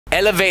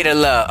Elevator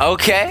love.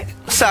 Okay.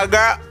 What's up,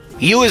 girl?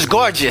 You is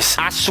gorgeous.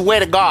 I swear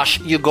to gosh,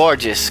 you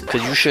gorgeous.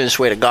 Because you shouldn't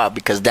swear to God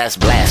because that's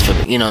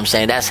blasphemy. You know what I'm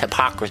saying? That's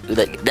hypocrisy.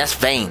 That's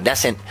vain.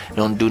 That's in.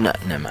 Don't do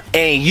nothing. Never mind.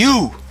 And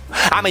you.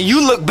 I mean,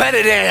 you look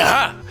better than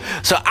her.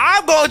 So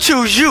I'm going to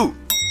choose you.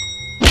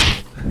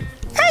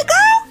 Hey,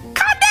 girl. Calm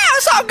down.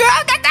 What's up, girl?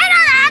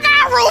 I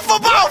got room for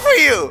both of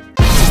you.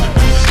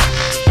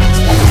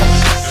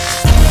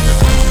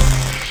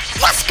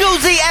 What's good,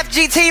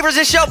 FGTeevers?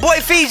 It's your boy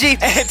Fiji,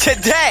 and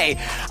today,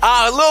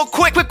 a little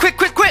quick, boom!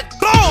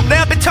 They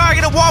have been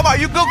targeting Walmart.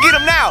 You go get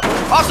them now.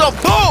 Also,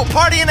 boom!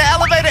 Party in the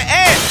elevator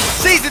and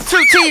season 2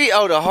 TV.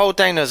 Oh, the whole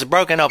thing is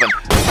broken open.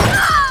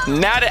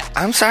 Now that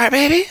I'm sorry,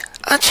 baby.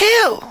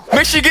 Chill.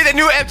 Make sure you get the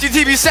new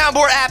FGTeeV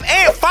soundboard app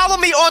and follow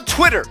me on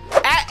Twitter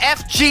at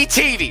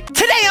FGTeeV.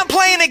 Today I'm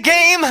playing a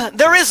game.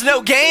 There is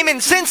no game,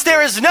 and since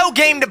there is no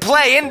game to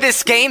play in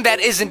this game that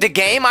isn't a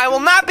game, I will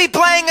not be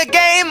playing a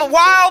game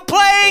while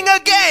playing a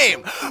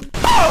game.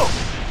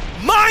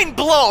 Boom! Mind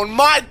blown,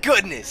 my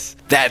goodness.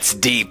 That's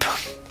deep.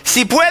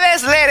 Si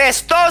puedes leer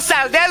esto,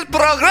 sal del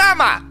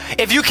programa.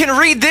 If you can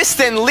read this,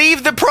 then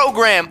leave the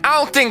program. I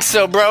don't think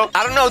so, bro.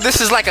 I don't know.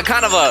 This is like a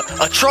kind of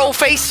a troll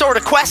face sort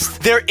of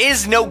quest. There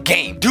is no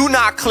game. Do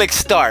not click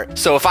start.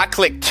 So if I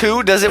click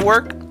 2, does it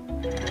work?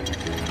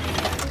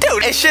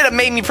 Dude, it should have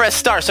made me press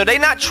start. So they're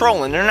not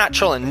trolling. They're not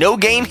trolling. No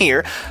game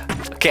here.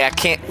 Okay, I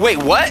can't. Wait,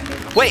 what?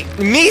 Wait,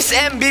 Miss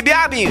M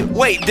Bibiabi.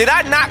 Wait, did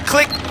I not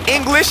click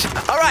English?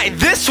 All right,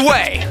 this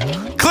way.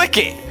 Click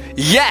it.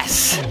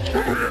 Yes.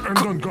 And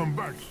don't come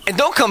back. And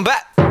don't come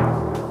back.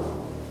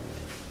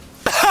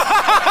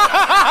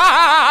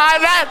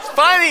 That's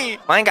funny.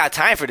 I ain't got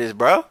time for this,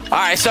 bro. All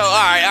right, so, all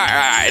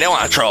right. They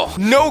want to troll.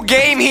 No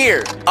game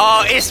here.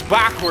 It's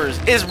backwards.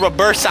 It's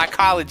reverse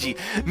psychology.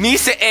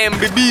 Misa and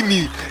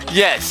Bibimi.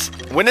 Yes.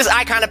 When this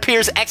icon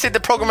appears, exit the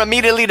program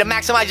immediately to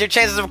maximize your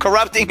chances of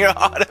corrupting your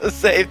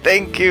autosave.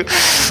 Thank you.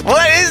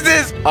 What is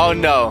this? Oh,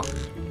 no.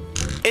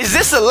 Is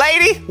this a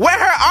lady? Where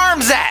her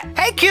arms at?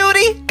 Hey,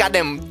 cutie. Got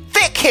them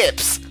thick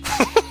hips.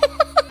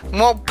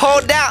 Won't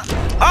pull down.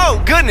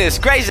 Oh, goodness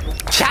gracious.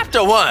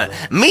 Chapter 1.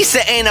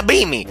 Misa ain't a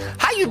beamy.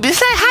 How you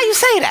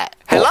say that?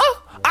 Hello?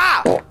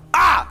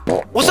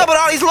 What's up with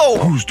all these little...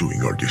 Who's doing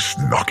all this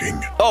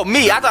knocking? Oh,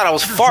 me. I thought I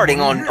was farting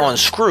on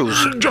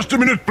screws. Just a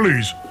minute,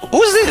 please.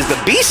 Who's this?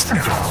 The beast?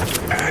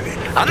 Panic.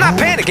 I'm not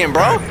panicking,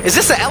 bro. Is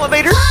this an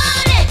elevator?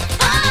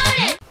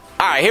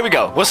 All right, here we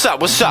go. What's up?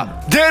 What's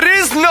up? There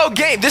is no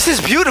game. This is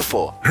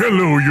beautiful.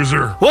 Hello,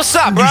 user. What's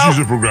up, bro? This is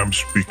a program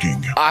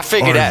speaking. I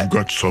figured that. I've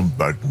got some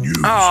bad news.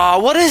 Oh,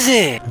 what is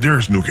it?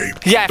 There's no game.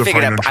 Yeah, I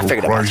figured that. The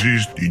financial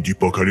crisis, the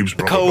apocalypse,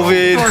 blah,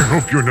 COVID. blah, blah. I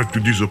hope you're not too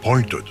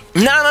disappointed.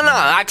 No.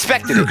 I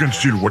expected You it. can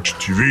still watch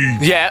TV.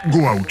 Yeah.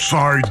 Go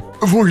outside.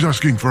 Avoid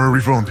asking for a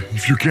refund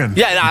if you can.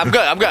 Yeah, no,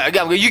 I'm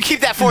good. You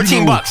keep that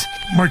 14 bucks.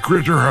 My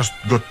creator has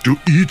got to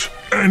eat,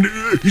 and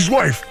his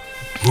wife,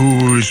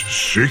 who is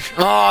sick.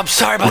 Oh, I'm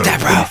sorry about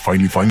that, bro. He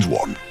finally finds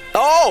one.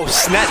 Oh,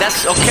 snap.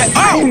 That's okay.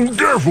 Oh,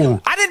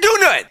 careful. I didn't do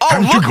nothing. Oh,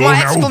 Time to look, go my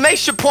now.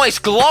 exclamation point's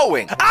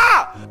glowing.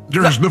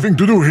 There's nothing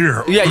to do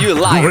here. Yeah, you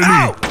liar.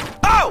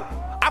 Go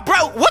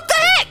Bro, what the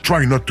heck?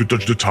 Try not to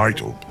touch the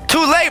title.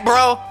 Too late,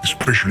 bro.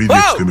 Especially the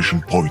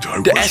exclamation point.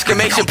 The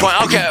exclamation point.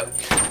 Okay.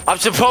 I'm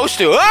supposed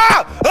to.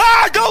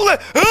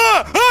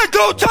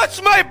 Don't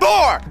touch my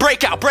bar.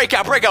 Break out. Boom.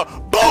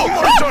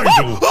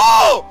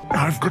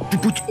 I've got to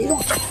put all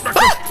that back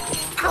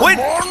up. Wait,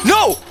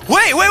 no.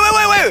 Wait.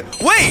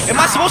 Am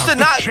I supposed to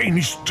not? The chain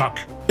is stuck.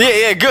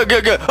 Yeah, good.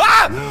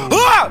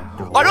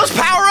 Are those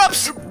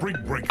power-ups?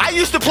 I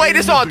used to play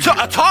this on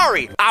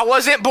Atari. I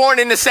wasn't born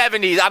in the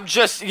 70s. I'm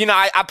just,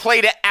 I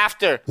played it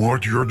after.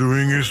 What you're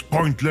doing is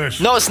pointless.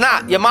 No, it's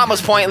not. Your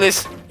mama's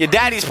pointless. Your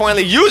daddy's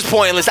pointless. You's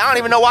pointless. I don't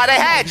even know why they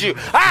had you.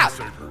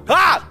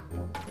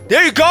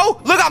 There you go.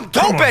 Look, I'm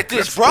dope at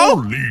this, bro. All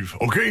leave,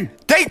 okay?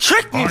 They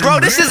tricked me, bro.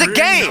 This is a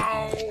game.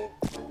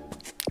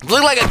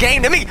 Look like a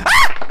game to me.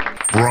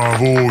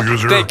 Bravo,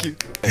 user. Thank you.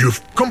 You've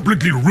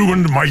completely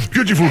ruined my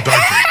beautiful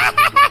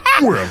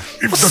title. Well,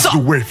 if that's the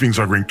way things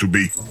are going to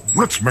be,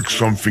 let's make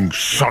something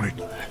solid.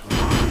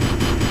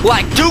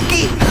 Like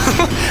Dookie?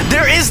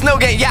 There is no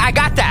game. Yeah, I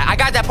got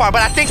that part,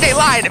 but I think they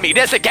lied to me.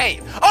 There's a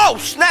game. Oh,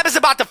 snap is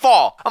about to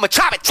fall. I'm gonna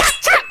chop it. Chop.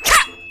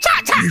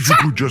 If you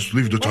could just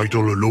leave the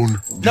title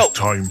alone this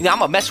time. Yeah, I'm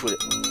gonna mess with it.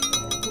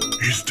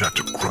 Is that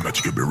a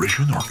chromatic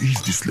aberration or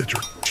is this letter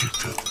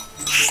tilted?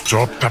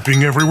 Stop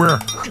tapping everywhere.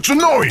 It's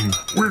annoying.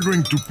 We're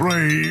going to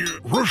play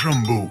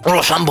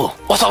Rochambeau.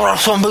 What's up,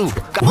 Rochambeau?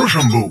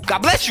 Rochambeau. God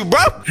bless you, bro.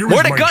 Here Where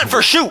is the my gun turn.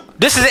 for shoot?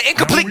 This is an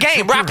incomplete Now it's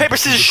game. your Rock, turn. paper,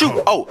 scissors,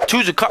 shoot. Oh,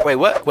 choose a card. Wait,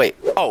 what? Wait.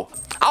 Oh,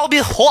 I'll be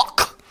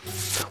Hawk.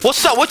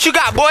 What's up? What you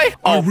got, boy?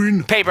 I Oh,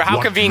 win. paper. How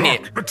Rock,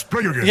 convenient. rock. Let's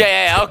play again.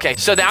 Yeah. Okay.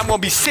 So then I'm gonna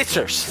be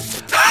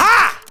scissors.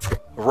 Ha!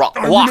 Rock.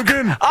 I Walk. win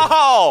again.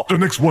 Oh, The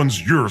next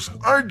one's yours.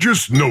 I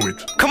just know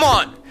it. come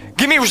on.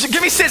 Give me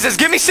scissors.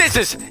 Give me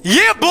scissors.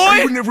 Yeah, boy.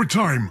 I win every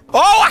time.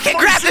 Oh, I can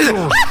grab this.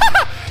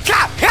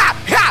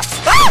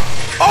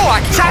 Oh,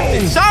 I tapped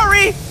it.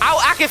 Sorry.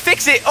 I can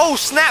fix it. Oh,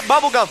 snap.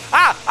 Bubblegum.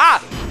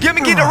 Get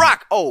the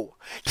rock. Oh,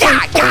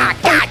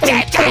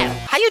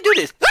 How you do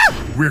this?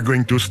 We're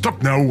going to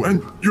stop now,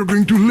 and you're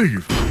going to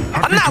leave.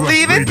 I'm not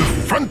leaving. Played a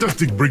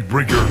fantastic brick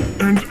breaker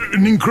and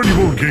an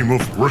incredible game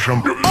of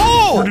Russian.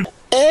 Oh!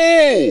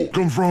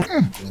 Come from?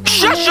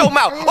 Shut your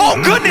mouth!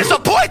 Oh goodness, a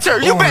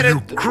pointer! You better.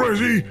 You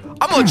crazy?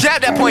 I'm gonna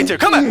jab that pointer.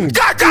 Come on!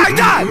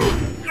 Die!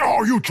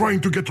 Are you trying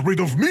to get rid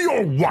of me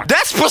or what?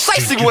 That's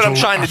precisely what I'm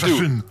trying to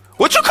do.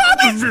 What you call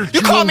me?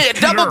 You call me a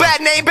double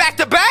bad name back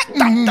to back?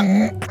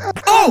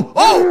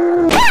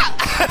 Oh!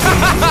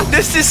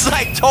 This is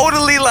like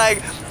totally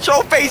like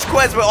Show Face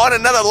Quest, but on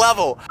another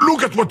level.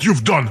 Look at what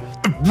you've done.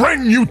 A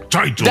brand new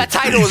title. That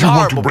title is if you horrible,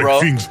 want to break bro.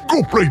 things,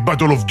 go play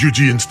Battle of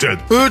Duty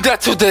instead. Oh,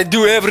 that's what I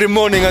do every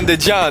morning on the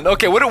John.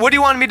 Okay, what do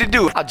you want me to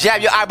do? I'll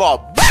jab your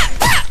eyeball.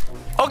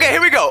 Okay,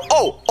 here we go.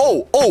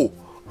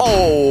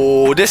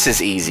 Oh, this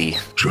is easy.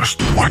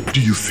 Just what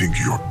do you think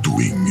you're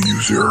doing,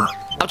 user?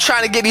 I'm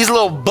trying to get these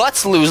little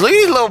butts loose. Look at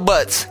these little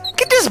butts.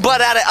 Get this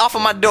butt off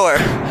of my door.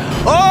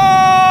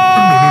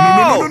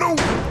 Oh! No.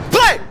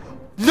 Play!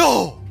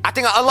 No! I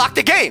think I unlocked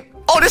the game.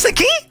 Oh, this a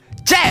key?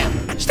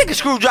 Jab. Stick a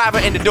screwdriver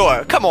in the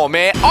door. Come on,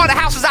 man. All the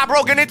houses I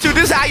broken into,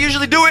 this is how I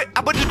usually do it.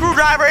 I put the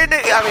screwdriver in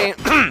it. I mean,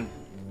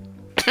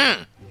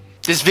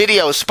 this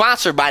video is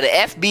sponsored by the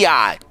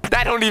FBI.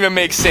 That don't even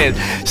make sense.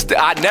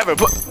 I never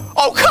put...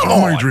 Oh, come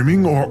on! Am I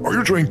dreaming, or are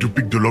you trying to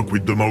pick the lock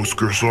with the mouse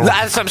cursor?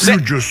 That's what I'm saying.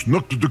 You just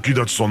knocked the key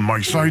that's on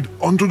my side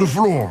onto the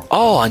floor.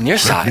 Oh, on your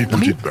side. Let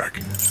me put it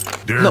back.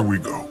 There we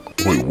go.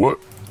 Wait, what?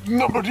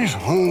 Nobody's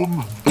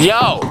home.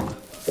 Yo!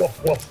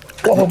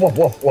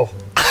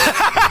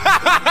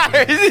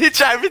 Is he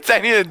trying to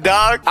pretend he's a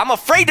dog? I'm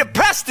afraid to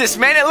press this,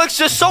 man. It looks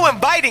just so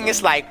inviting.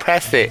 It's like,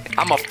 press it.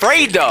 I'm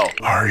afraid, though.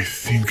 I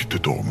think the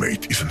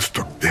doormate isn't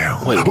stuck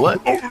down. Wait,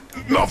 what? Oh,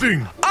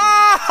 nothing.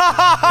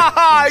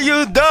 Ah,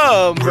 you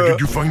dumb, Where bro.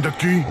 did you find that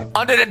key?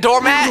 Under the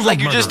doormat, like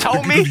you just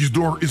told The me? key to this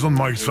door is on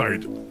my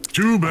side.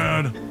 Too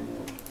bad.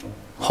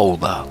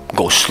 Hold up.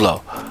 Go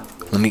slow.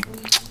 Let me...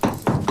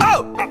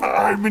 Oh!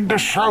 I'm in the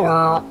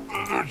shower.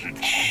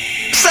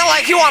 Sound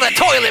like you on a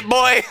toilet,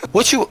 boy.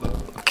 What you...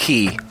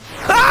 Key.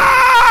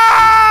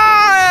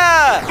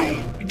 Ah!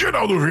 Get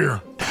out of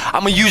here.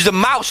 I'm gonna use the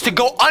mouse to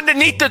go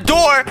underneath the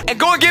door and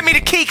go and get me the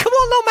key. Come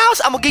on, little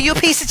mouse. I'm gonna give you a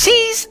piece of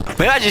cheese.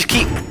 Maybe I just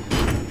keep...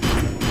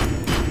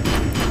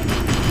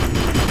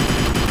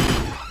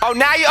 Oh,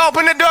 now you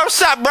open the door.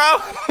 What's up, bro?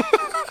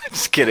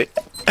 Just kidding.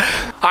 All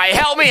right,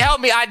 help me.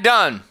 I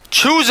done.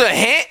 Choose a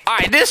hint. All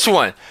right, this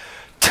one.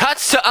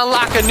 Touch to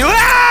unlock a new...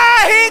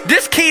 hint.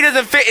 This key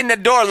doesn't fit in the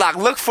door lock.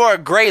 Look for a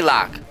gray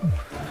lock.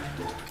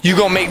 You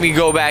gonna make me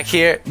go back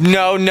here?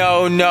 No.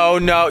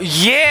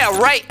 Yeah,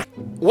 right.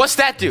 What's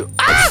that do?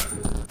 Ah!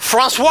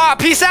 Francois,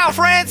 peace out,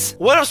 friends.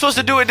 What am I supposed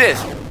to do with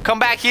this? Come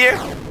back here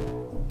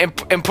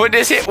and put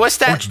this here. What's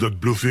that? What's that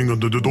blue thing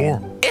under the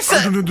door? It's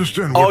I don't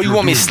understand what Oh, you you're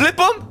want me to doing. slip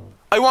them?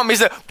 Oh, you want me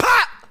to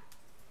pop?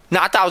 No,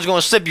 I thought I was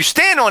gonna slip you.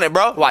 Stand on it,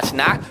 bro. Watch,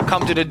 knock.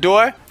 Come to the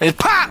door and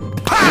pop.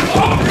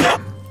 That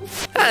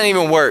didn't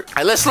even work. All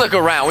right, let's look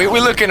around. We're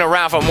looking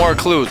around for more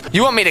clues.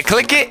 You want me to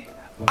click it?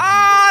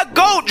 Ah,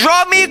 goat.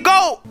 Draw me a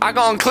goat. I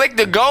gonna click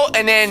the goat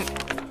and then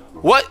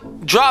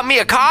what? Draw me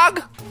a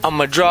cog? I'm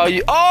gonna draw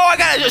you. Oh, I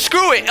gotta just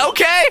screw it.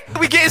 Okay,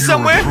 we getting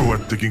somewhere. You're a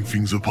pro at taking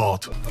things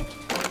apart.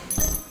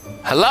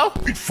 Hello?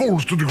 It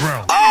falls to the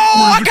ground.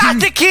 Oh, Where's I got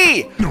the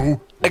key.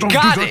 No, I don't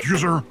got do that, it.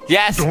 user.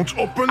 Yes. Don't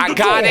open the door. I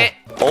got it.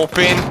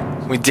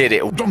 Open. We did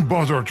it. Don't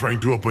bother trying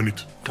to open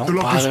it. Don't the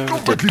lock is bother with the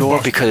completely door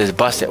busted. because it's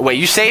busted. Wait,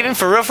 you saving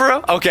for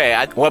real?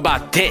 Okay, what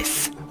about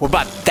this? What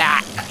about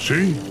that?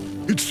 See?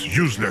 It's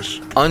useless.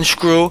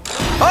 Unscrew.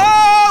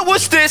 Oh,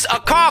 what's this? A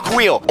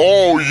cogwheel.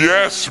 Oh,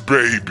 yes,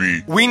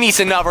 baby. We need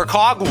another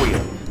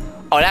cogwheel.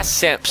 Oh, that's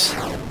simps.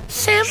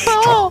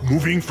 Simple. Stop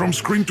moving from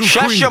screen to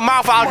screen. Shut your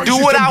mouth. I'll My do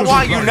what system I doesn't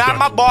want. You're like not that,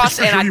 my boss,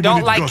 and I especially don't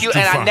when it like goes you, too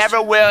and I fast.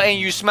 never will, and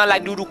you smell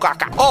like doodoo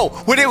caca. Oh,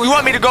 what you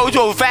want me to go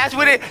too fast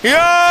with it?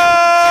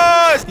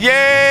 Yes!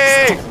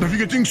 Yay! Stop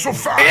navigating so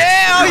fast.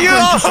 Yeah, You're you-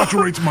 going to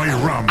saturate my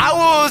RAM.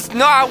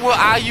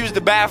 I'll use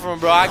the bathroom,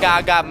 bro. I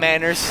got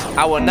manners.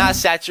 I will not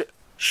saturate.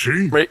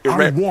 See? Right.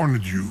 I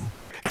warned you.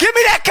 Give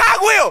me that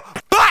cogwheel!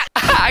 But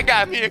I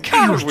got me a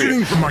cogwheel.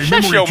 stealing from my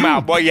Shut memory your too.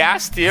 mouth, boy. Yeah, I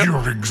steal.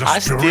 You're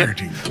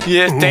exasperating.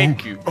 Yes,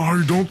 thank you.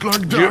 I don't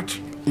like that.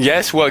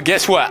 Yes, well,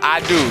 guess what?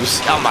 I do.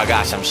 Oh my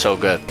gosh, I'm so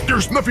good.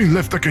 There's nothing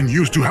left I can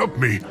use to help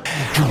me.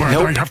 Too bad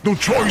Nope. I have no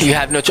choice. You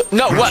have no choice.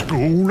 No, Let's what? go,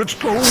 let's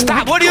go.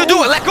 Stop. What are you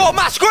doing? Let go of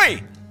my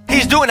screen.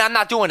 He's doing it. I'm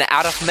not doing it.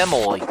 Out of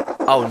memory.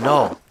 Oh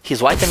no. He's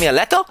wiping me a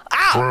leto?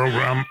 Ow!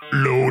 Program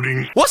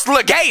loading. What's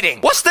legating?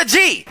 What's the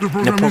G? The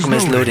program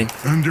is loading.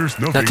 And there's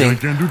nothing Nothing. I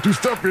can do to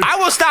stop it. I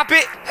will stop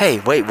it.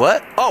 Hey, wait,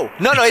 what? Oh,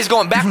 no, he's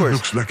going Even backwards.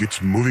 looks like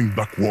it's moving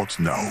backwards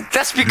now.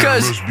 That's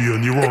because there must be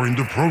an error in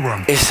the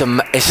program. it's a.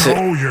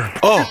 Oh yeah.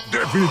 Oh. It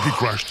definitely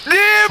crashed.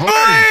 Yeah, boy!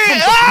 Hey, don't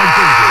touch my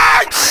Ah!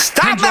 paper.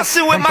 Stop Hands up.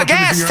 messing with Don't my touch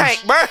gas anything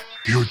tank, else. bruh.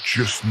 You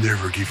just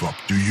never give up,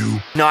 do you?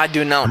 No, I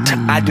do not.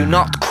 I do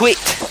not quit.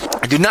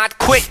 I do not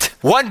quit.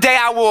 One day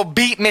I will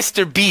beat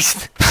Mr.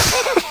 Beast.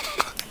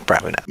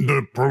 Probably not.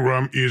 The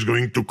program is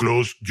going to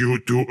close due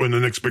to an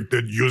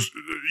unexpected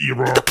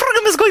error. The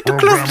program is going to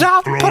close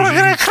now.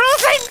 Program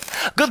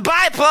closing.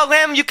 Goodbye,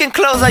 program. You can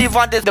close how you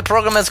want it. The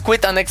program has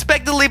quit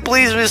unexpectedly.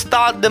 Please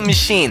restart the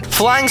machine.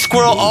 Flying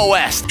Squirrel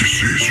OS.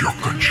 This is your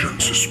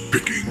conscience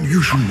speaking.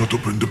 You should not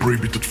open the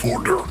prohibited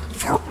folder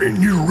for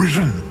any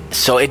reason.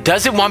 So it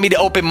doesn't want me to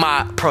open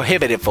my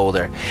prohibited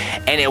folder,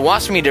 and it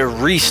wants me to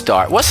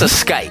restart. What's a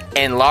Skit?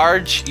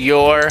 Enlarge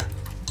your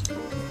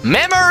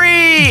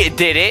memory. It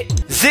did it.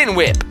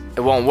 Zinwhip.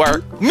 It won't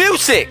work.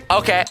 Music.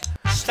 Okay.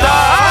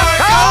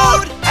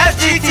 StarCode.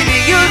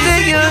 FGTeeV.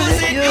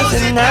 Use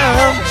it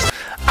now.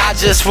 I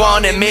just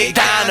wanted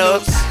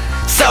McDonald's,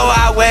 so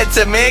I went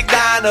to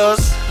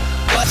McDonald's.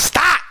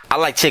 Stop. I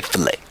like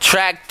Chick-fil-A.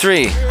 Track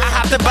 3. I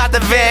hopped about the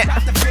vent,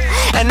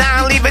 and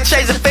I don't even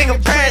change a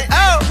fingerprint.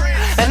 Oh,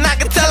 and I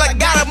can tell I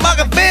got a mug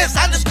of Vince.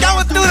 I'm just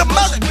going through the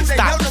mug.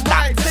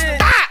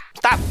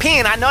 Stop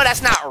peeing. I know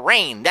that's not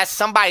rain. That's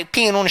somebody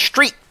peeing on the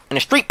street. In a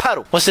street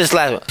puddle. What's this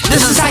last one?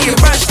 This is how you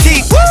brush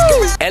teeth.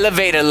 Woo!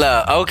 Elevator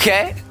love.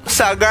 Okay. What's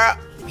up, girl?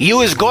 You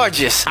is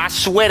gorgeous. I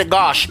swear to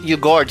gosh, you're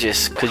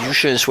gorgeous. Because you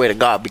shouldn't swear to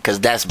God, because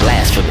that's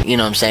blasphemy. You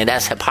know what I'm saying?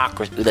 That's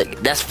hypocrisy.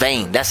 That's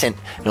vain. That's in.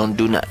 Don't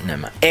do nothing.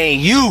 Never mind.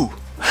 And you.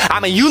 I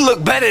mean, you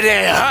look better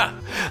than her.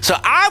 So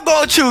I'm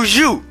going to choose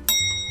you.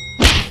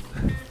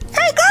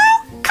 Hey,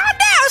 girl. Calm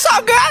down. What's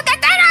up, girl? I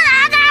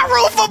got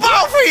room for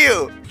both of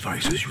you.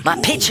 My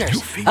pictures.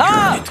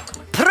 Oh.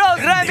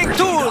 Programming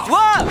tools,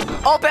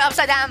 what? Open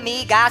upside down,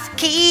 Migas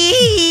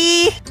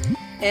key.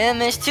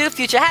 Image 2,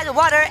 future has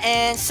water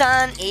and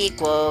sun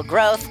equal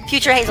growth.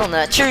 Future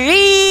hazelnut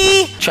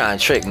tree. Trying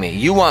to trick me.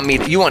 You want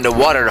the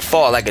water to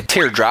fall like a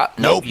teardrop.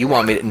 Nope. You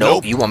want me to,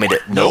 nope. You want me to,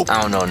 nope.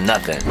 I don't know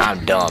nothing.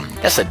 I'm dumb.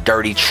 That's a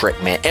dirty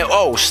trick, man. And,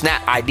 oh,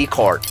 snap ID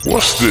card.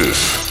 What's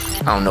this?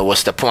 I don't know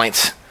what's the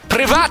points.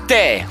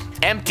 Private.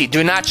 Empty,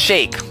 do not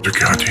shake. The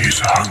cat is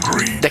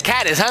hungry. The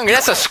cat is hungry.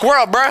 That's a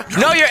squirrel, bruh.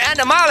 Know your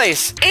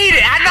animales. Eat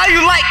it. I know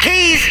you like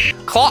keys.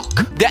 Clock.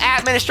 The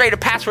administrator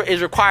password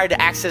is required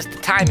to access the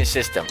timing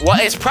system. Well,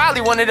 it's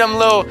probably one of them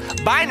little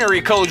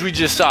binary codes we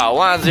just saw.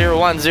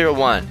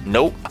 10101.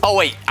 Nope. Oh,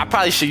 wait. I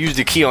probably should use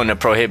the key on the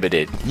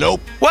prohibited.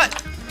 Nope.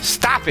 What?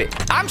 Stop it.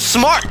 I'm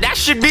smart. That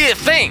should be a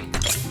thing.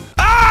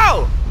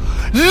 Oh!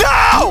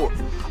 No!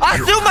 I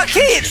threw my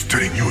kids! He's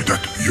telling you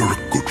that you're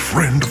a good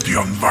friend of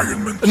the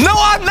environment. No,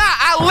 I'm not.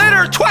 I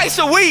litter twice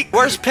a week.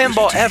 Worst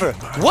pinball ever.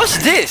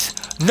 What's this?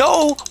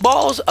 No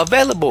balls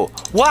available.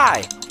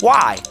 Why?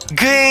 Why?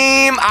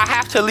 Game. I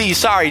have to leave.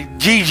 Sorry,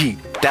 Gigi.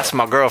 That's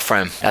my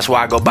girlfriend. That's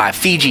why I go by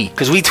Fiji.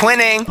 Because we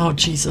twinning. Oh,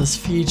 Jesus,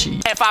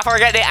 Fiji. If I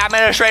forget the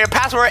administrator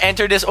password,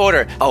 enter this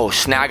order. Oh,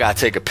 now I gotta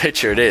take a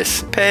picture of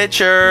this.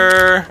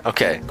 Picture.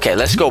 Okay. Okay,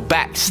 let's go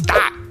back.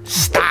 Stop.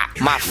 Stop.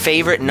 My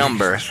favorite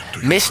number.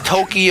 Miss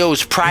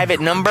Tokyo's private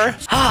number.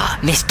 Ah,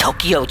 Miss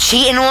Tokyo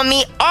cheating on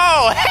me?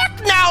 Oh,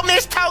 heck no,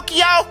 Miss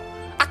Tokyo.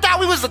 I thought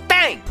we was a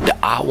thing. The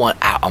I want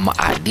out on my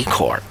ID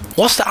card.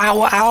 What's the I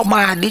want out on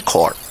my ID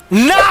card?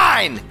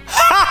 9!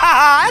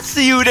 I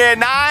see you there,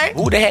 9.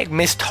 Who the heck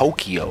Miss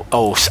Tokyo?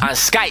 Oh, on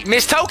Skype.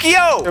 Miss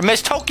Tokyo. Or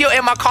Miss Tokyo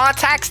in my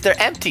contacts, they're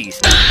empties.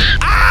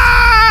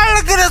 Ah,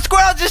 look at the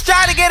squirrel just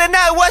trying to get a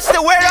nut. Where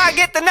do I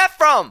get the nut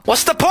from?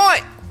 What's the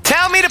point?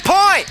 Tell me the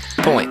point.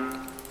 Point.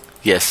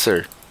 Yes,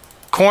 sir.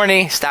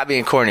 Corny. Stop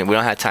being corny. We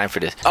don't have time for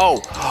this.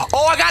 Oh,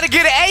 I gotta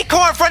get an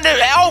acorn from the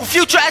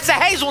future. That's a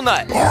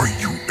hazelnut. Are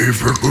you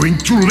ever going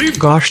to leave?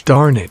 Gosh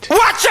darn it.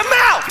 Watch your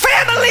mouth.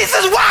 Families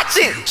is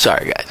watching.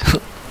 Sorry, guys.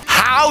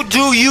 How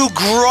do you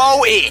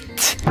grow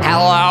it?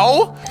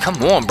 Hello?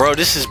 Come on, bro.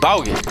 This is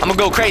bogus. I'm gonna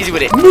go crazy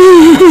with it.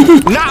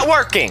 Not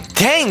working.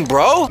 Dang,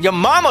 bro. Your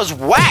mama's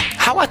whack.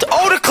 How about the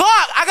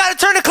clock? I gotta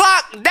turn the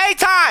clock.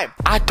 Daytime.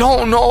 I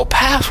don't know a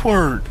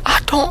password.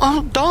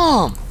 I'm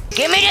dumb.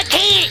 Give me the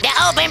key to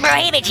open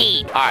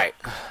prohibited. All right.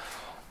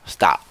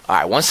 Stop. All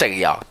right, 1 second,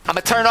 y'all. I'm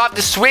gonna turn off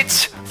the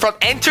switch from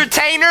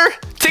entertainer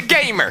to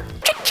gamer.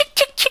 Chick, chick,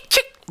 chick, chick,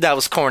 chick. That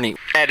was corny.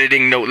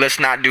 Editing note. Let's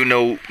not do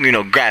no,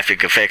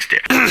 graphic effects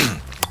there.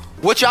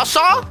 What y'all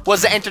saw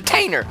was the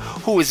entertainer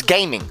who is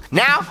gaming.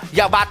 Now,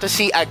 y'all about to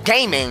see a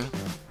gaming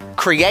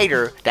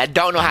creator that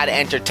don't know how to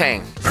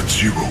entertain. At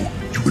 0,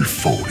 you will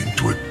fall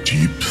into a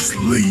deep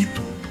sleep.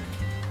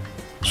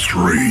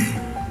 3,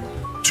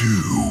 2,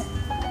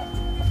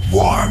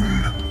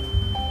 1,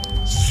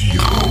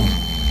 0.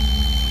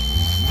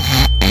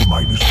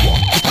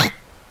 -1.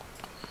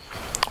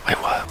 Wait,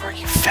 what? Are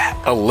you fat?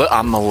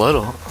 I'm a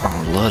little.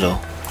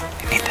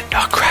 You need the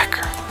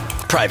nutcracker.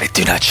 Private,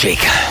 do not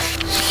shake.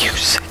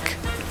 Music.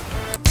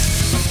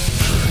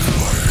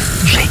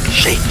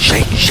 Shake, shake,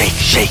 shake, shake,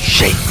 shake,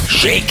 shake,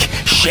 shake,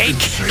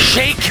 shake,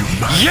 shake.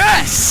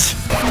 Yes!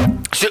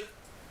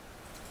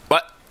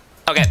 What?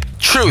 Okay,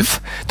 truth.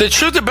 The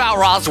truth about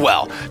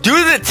Roswell. Due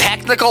to the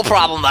technical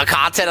problem, the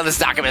content of this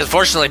document has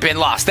fortunately been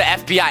lost. The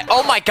FBI.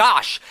 Oh my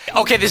gosh.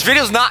 Okay, this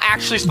video is not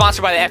actually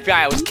sponsored by the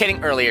FBI. I was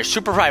kidding earlier.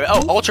 Super private.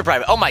 Oh, ultra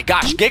private. Oh my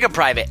gosh. Giga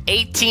private.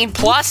 18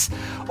 plus.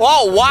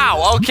 Oh,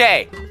 wow.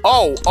 Okay.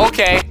 Oh,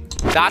 okay.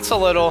 That's a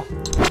little.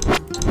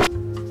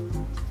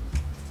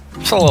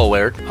 That's a little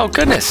weird. Oh,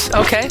 goodness.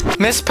 Okay.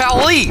 Miss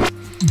Pllllhhh.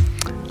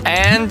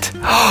 And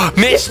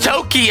Miss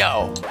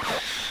Tokyo.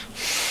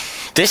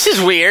 This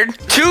is weird.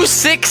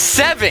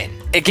 267.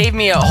 It gave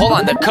me a, hold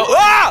on, the code.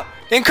 Ah!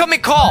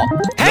 Incoming call.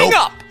 Hang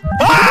up.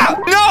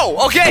 Ah! No.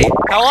 Okay.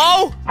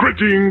 Hello?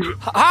 Greetings.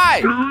 Hi.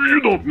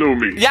 You don't know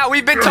me. Yeah,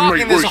 we've been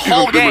talking this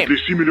whole game. My voice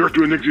is similar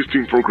to an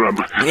existing program.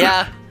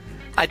 Yeah.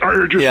 I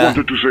just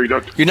wanted to say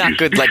that you're not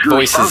good like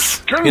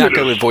voices. You're not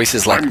good with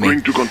voices like me. I'm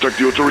going to contact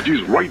the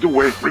authorities right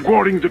away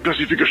regarding the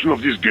classification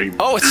of this game.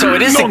 Oh, so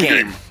it is a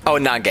game. Oh,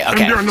 non-game.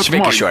 Okay, just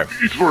making sure.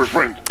 It's for a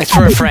friend. It's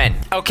for a friend.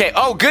 Okay.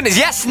 Oh, goodness.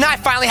 Yes, I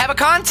finally have a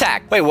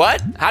contact. Wait, what?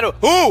 How do?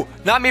 Ooh,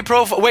 not me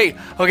profile. Wait.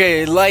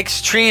 Okay,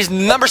 likes trees.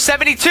 Number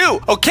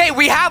 72. Okay,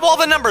 we have all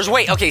the numbers.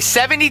 Wait. Okay,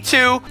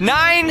 72,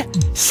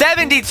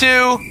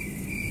 972.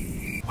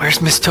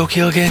 Where's Miss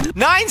Tokyo again?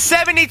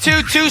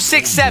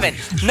 972-267.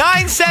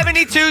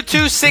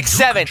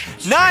 972-267.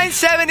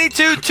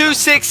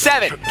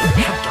 972-267.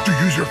 To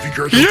use your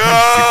figure.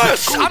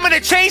 Yes! I'm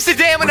gonna change the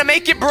day. I'm gonna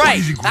make it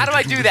bright. How do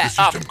I do that?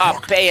 Up,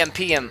 AM,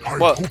 PM.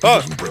 Whoa.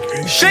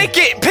 Shake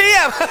it,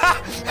 PM.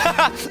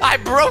 I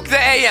broke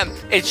the AM.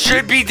 It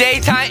should be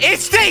daytime.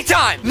 It's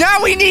daytime.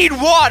 Now we need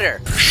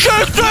water.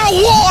 Shake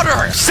the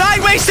water.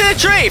 Sideways to the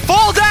tree.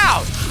 Fall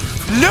down.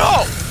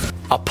 No.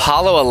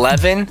 Apollo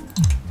 11.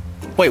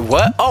 Wait,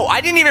 what? Oh, I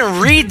didn't even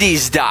read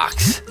these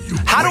docs.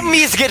 How do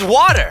Mies get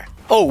water?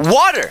 Oh,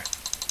 water.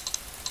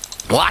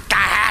 What the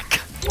heck?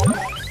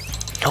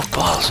 No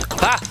balls.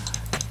 Ah.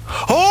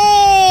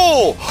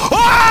 Oh!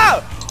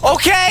 Ah!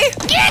 Okay.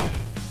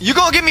 You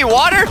gonna give me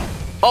water?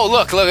 Oh,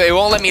 look, it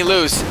won't let me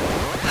lose.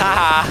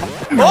 Haha.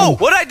 Oh,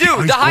 what'd I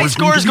do? The high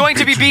score is going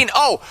to be beaten.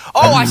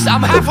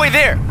 I'm halfway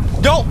there.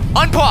 Don't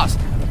unpause.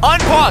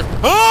 Unpause.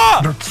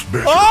 Ah! That's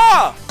better.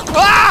 Ah!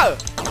 Ah!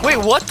 Wait,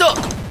 what the?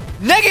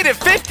 Negative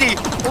 50.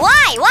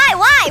 Why?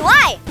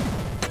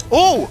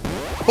 Oh!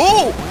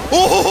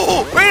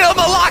 Wait, I'm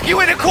gonna lock you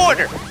in a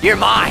corner. You're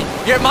mine.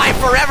 You're mine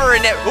forever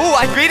and ever. Ooh,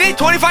 I beat it.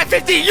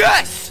 2550.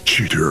 Yes.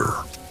 Cheater.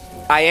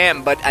 I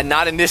am, but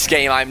not in this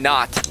game. I'm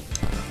not.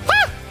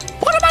 Ah,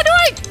 what am I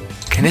doing?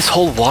 Can this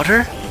hold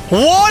water?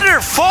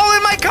 Water fall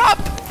in my cup.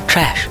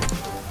 Trash.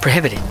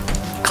 Prohibited.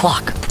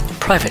 Clock.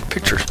 Private.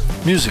 Pictures.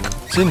 Music.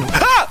 Cinema.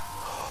 Ah!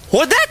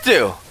 What'd that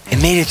do? It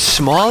made it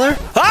smaller?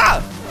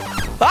 Ah!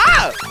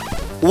 Ah!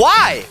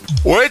 Why?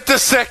 Wait a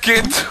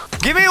second.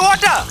 Give me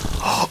water.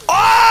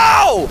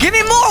 Oh! Give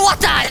me more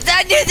water. I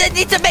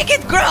need to make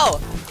it grow.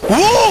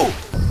 Whoa!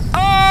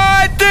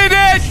 I did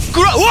it!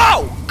 Grow.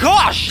 Whoa!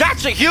 Gosh,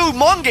 that's a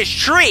humongous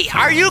tree.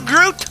 Are you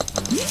Groot?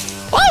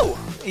 Oh!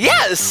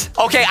 Yes.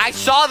 Okay, I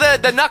saw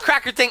the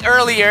Nutcracker thing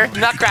earlier.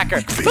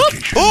 Nutcracker.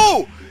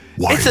 Ooh!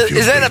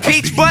 Is that a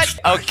peach butt?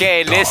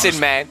 Okay, listen,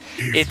 man.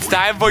 It's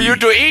time for you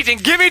to eat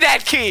and give me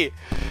that key.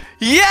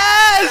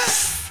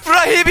 Yes!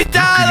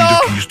 Prohibitado!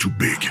 The key is too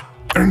big,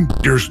 and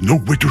there's no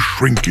way to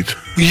shrink it.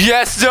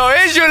 Yes, there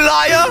is, you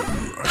liar!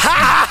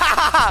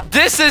 Ha!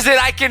 This is it.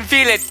 I can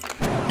feel it.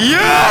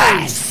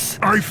 Yes!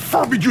 I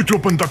forbid you to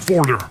open that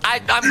folder.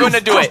 I'm going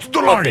to do it. The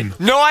line.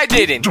 No, I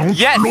didn't. Don't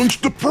launch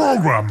the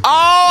program.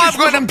 Oh, I'm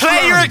going to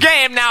play your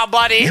game now,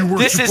 buddy.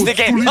 This is the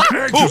game.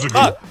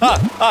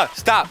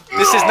 Stop.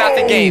 This is not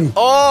the game.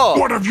 Oh.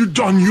 What have you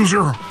done,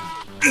 user?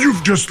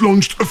 You've just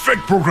launched a fake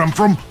program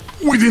from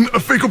within a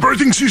fake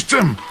operating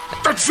system.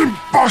 That's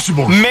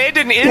impossible. Made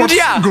in India. What's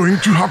going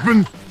to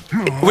happen?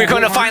 We're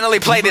going to finally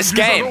play this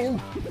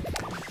game.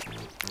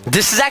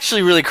 This is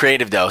actually really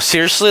creative, though.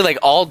 Seriously, like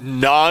all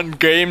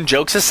non-game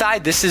jokes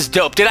aside, this is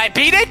dope. Did I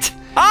beat it?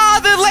 Ah,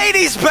 the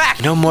lady's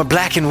back. No more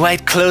black and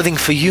white clothing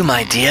for you,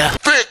 my dear.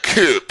 Thick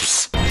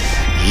hips.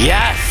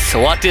 Yes.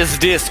 What is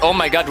this? Oh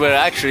my God, we're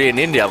actually in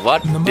India.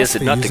 What? Namaste, This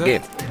is not the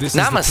game. This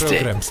Namaste. is the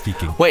program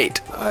speaking. Wait.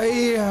 I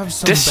have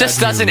some This just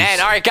bad doesn't news.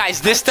 end. All right, guys,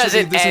 this Actually,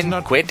 doesn't this is end.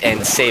 not- Quit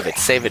and save it.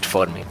 Save it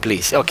for me,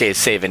 please. Okay, it's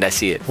saving. I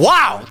see it.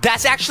 Wow,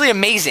 that's actually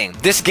amazing.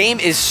 This game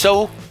is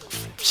so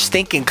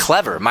stinking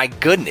clever. My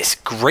goodness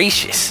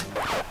gracious.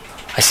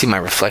 I see my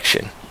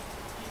reflection.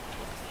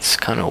 It's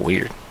kind of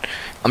weird.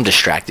 I'm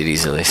distracted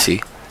easily,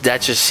 see?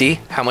 That's just, see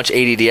how much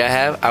ADD I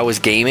have? I was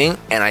gaming,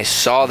 and I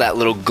saw that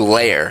little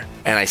glare,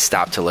 and I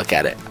stopped to look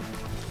at it.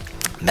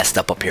 Messed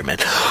up here, man.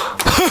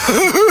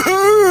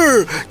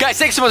 Guys,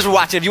 thanks so much for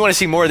watching. If you want to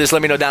see more of this,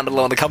 let me know down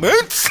below in the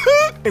comments.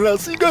 And I'll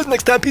see you guys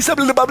next time. Peace out.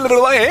 Pow!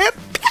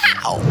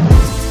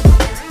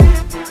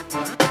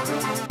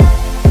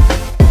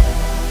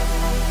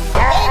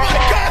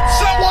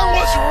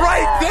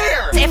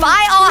 If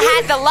I all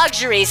had the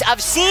luxuries of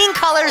seeing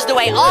colors the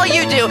way all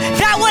you do,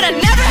 that would have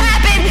never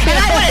happened, and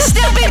I would have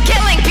still been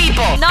killing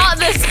people. Not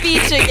the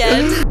speech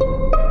again.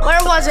 Where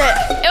was it?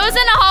 It was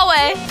in a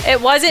hallway. It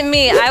wasn't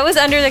me. I was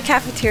under the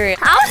cafeteria.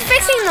 I was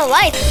fixing the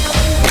lights.